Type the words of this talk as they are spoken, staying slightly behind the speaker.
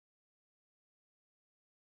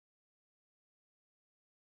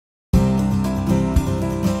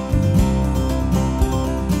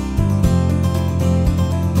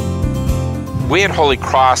We at Holy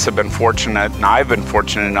Cross have been fortunate, and I've been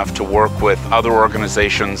fortunate enough to work with other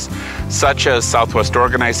organizations such as Southwest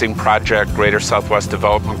Organizing Project, Greater Southwest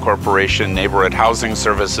Development Corporation, Neighborhood Housing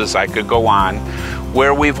Services, I could go on,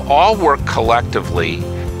 where we've all worked collectively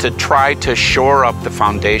to try to shore up the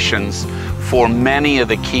foundations for many of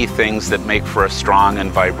the key things that make for a strong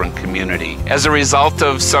and vibrant community. As a result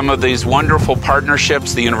of some of these wonderful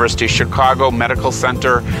partnerships, the University of Chicago Medical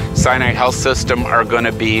Center, Sinai Health System are going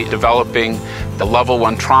to be developing the Level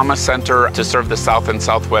 1 Trauma Center to serve the south and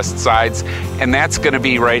southwest sides, and that's going to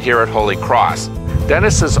be right here at Holy Cross.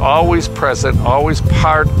 Dennis is always present, always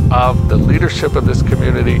part of the leadership of this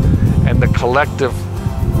community and the collective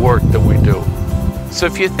work that we do. So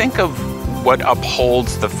if you think of what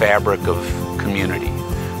upholds the fabric of community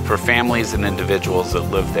for families and individuals that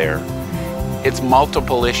live there, it's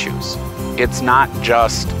multiple issues. It's not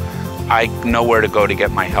just, I know where to go to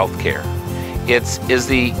get my health care. It's, is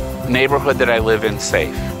the neighborhood that I live in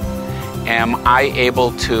safe? Am I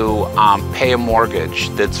able to pay a mortgage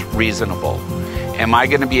that's reasonable? Am I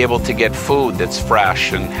going to be able to get food that's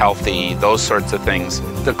fresh and healthy, those sorts of things?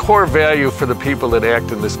 The core value for the people that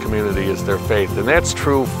act in this community is their faith, and that's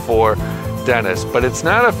true for Dennis, but it's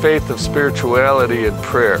not a faith of spirituality and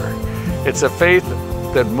prayer. It's a faith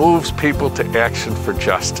that moves people to action for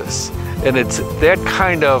justice. And it's that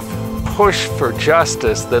kind of push for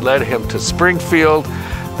justice that led him to Springfield,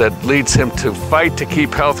 that leads him to fight to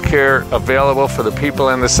keep health care available for the people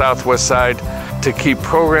on the southwest side, to keep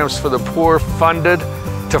programs for the poor funded,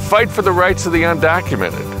 to fight for the rights of the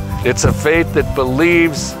undocumented. It's a faith that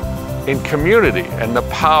believes in community and the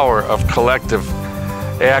power of collective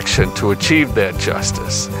action to achieve that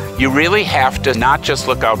justice. You really have to not just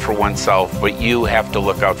look out for oneself, but you have to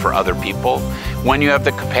look out for other people when you have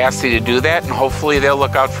the capacity to do that, and hopefully they'll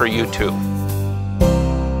look out for you too.